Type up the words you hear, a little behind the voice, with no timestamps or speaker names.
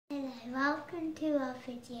welcome to our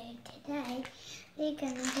video today. We're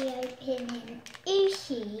going to be opening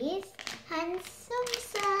Ooshies and Tsum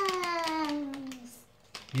Tsums.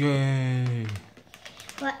 Yay!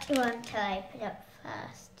 What do you want to open up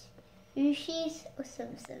first? Ooshies or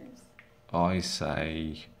Tsum Tsums? I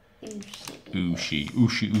say Ooshie.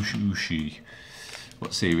 Ooshie.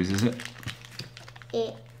 What series is it?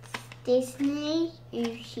 It's Disney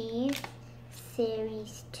Ooshies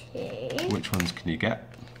Series 2. Which ones can you get?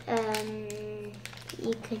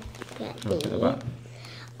 You could get Tell a bit about. these.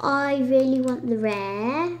 I really want the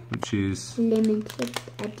rare. Which is Limited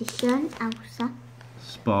edition Elsa.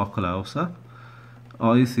 Sparkle Elsa.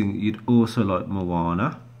 I think you'd also like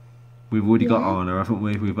Moana. We've already got Anna, haven't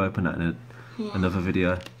we? We've opened that in another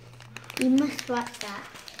video. You must watch that.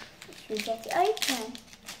 Should we get it open?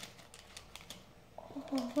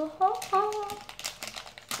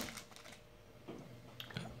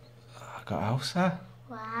 I got Elsa.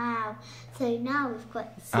 Wow. So now we've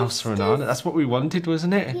got Elsa and Anna. That's what we wanted,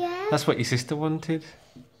 wasn't it? Yeah. That's what your sister wanted.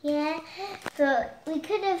 Yeah. But we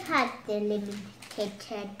could have had the limited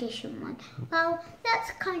edition one. Well,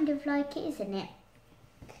 that's kind of like it, isn't it?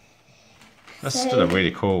 That's still a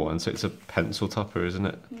really cool one. So it's a pencil topper, isn't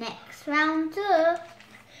it? Next round up,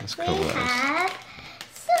 That's we cool. have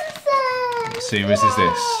Tsum Tsum. What series is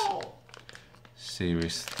this?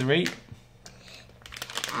 Series 3.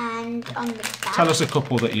 And on the back, Tell us a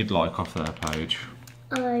couple that you'd like off there, Paige.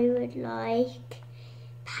 I would like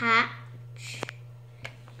Patch,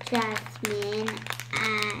 Jasmine,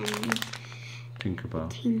 and Tinkerbell.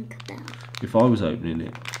 Tinkerbell. If I was opening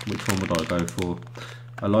it, which one would I go for?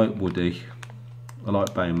 I like Woody. I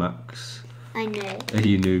like Baymax. I know.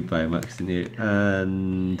 You knew Baymax, didn't you?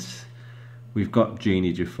 And we've got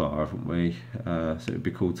Genie Jafar, haven't we? So it'd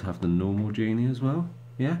be cool to have the normal Genie as well.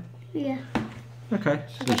 Yeah? Yeah. Okay,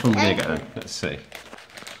 so which one are we going to get then? Let's see.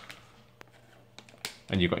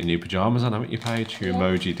 And you've got your new pyjamas on, haven't you, Paige? Your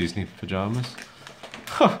emoji Disney pyjamas.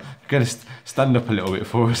 You're going to stand up a little bit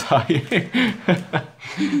for us, are you?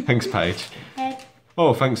 Thanks, Paige.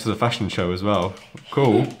 Oh, thanks for the fashion show as well.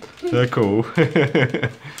 Cool. They're cool.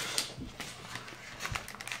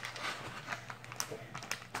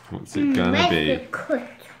 What's it going to be? The cut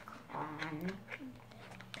one?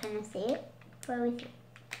 Can I see it? Where is it?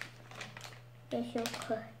 Where's your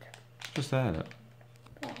cut? Just there, look.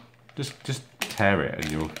 There. Just tear it and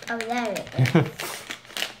you'll... Oh, there it is.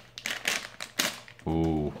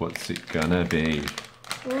 Oh, what's it gonna be?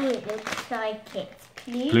 Oh, it looks like it's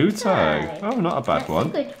Pluto. Pluto. Oh, not a bad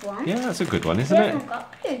one. That's a good one. Yeah, that's a good one, isn't We it? haven't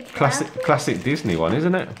got Pluto. Classic Disney one,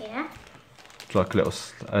 isn't it? Yeah. It's like a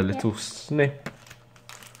little snip.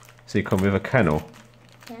 So you come with a kennel.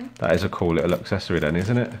 Yeah. That is a cool little accessory then,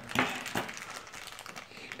 isn't it?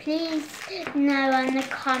 Please know on the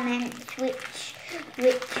comments which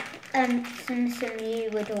Tsum Tsum you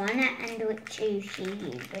would want and which Ooshie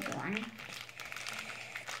you would want.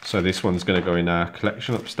 So this one's going to go in our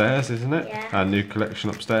collection upstairs, isn't it? Yeah. Our new collection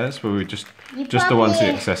upstairs, where we just the ones, the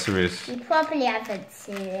accessories. You probably haven't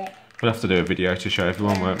seen it. We'll have to do a video to show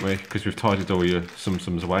everyone, won't we? Because we've tidied all your Tsum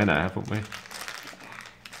Tsums away now, haven't we?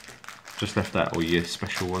 Just left out all your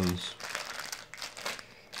special ones.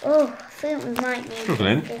 Oh, I think we might need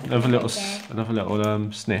Struggling. Another little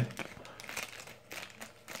snip.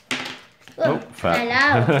 Oh,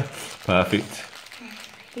 hello. Perfect.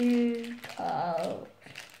 Pluto.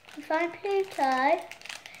 You find Pluto?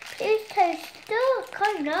 Pluto's stuck,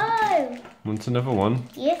 oh no. Want another one?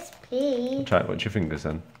 Yes, please. Try it with your fingers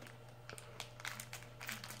then.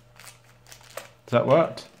 Has that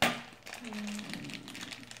worked? I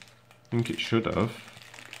think it should have.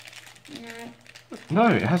 No. No,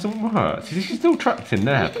 it hasn't worked. She's still trapped in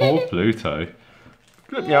there. Poor Pluto.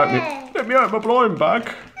 Let me out my blind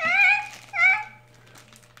bag.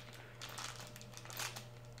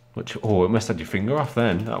 Oh, it must have had your finger off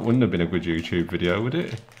then. That wouldn't have been a good YouTube video, would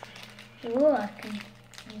it? Oh, I'm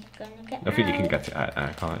gonna get I think you can get it out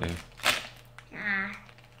now, can't you? Ah.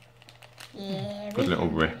 Yeah. Good little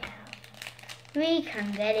rip. We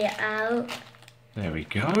can get it out. There we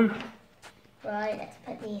go. Right, let's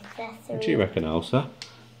put the accessories. What do you reckon, Elsa?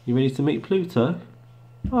 You ready to meet Pluto?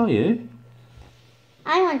 Are you?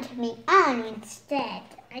 I want to meet Anne instead.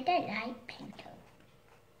 I don't like Pluto.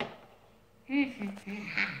 Move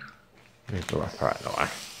the wrapper out of the way.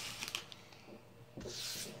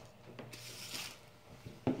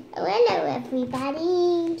 Oh, hello,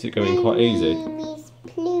 everybody. Is it going quite easy? My name is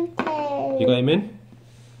Pluto. You got him in?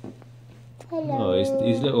 Hello. Oh,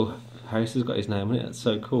 his little house has got his name on it. That's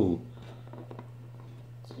so cool.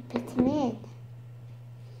 You put him in.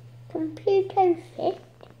 Can Pluto fit?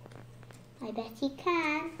 I bet he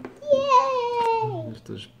can. Yay!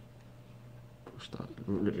 Just Watch that.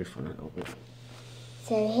 Let me find it a little bit.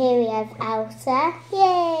 So here we have Elsa,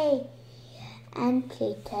 yay! And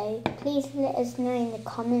Pluto. Please let us know in the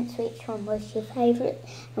comments which one was your favourite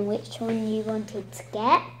and which one you wanted to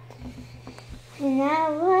get. And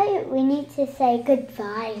now, right, we need to say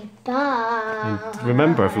goodbye. Bye. And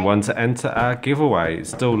remember, everyone, to enter our giveaway. It's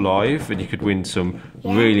still live, and you could win some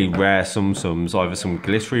really rare Tsum Tsums, either some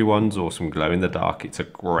glittery ones or some glow in the dark. It's a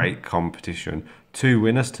great competition. 2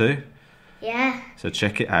 winners too. Yeah. So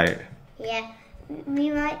check it out. Yeah. We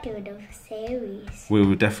might do another series. We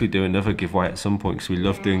will definitely do another giveaway at some point because we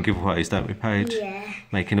love doing giveaways, don't we, Paige? Yeah.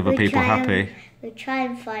 Making other people happy. We'll try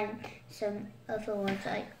and find some other ones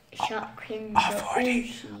like Shopkins I've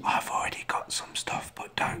or already got some stuff,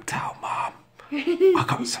 but don't tell Mum. I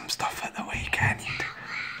got some stuff at the weekend.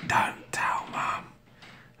 Don't tell Mum.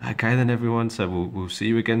 Okay then, everyone. So we'll see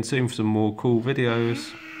you again soon for some more cool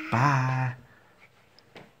videos. Bye.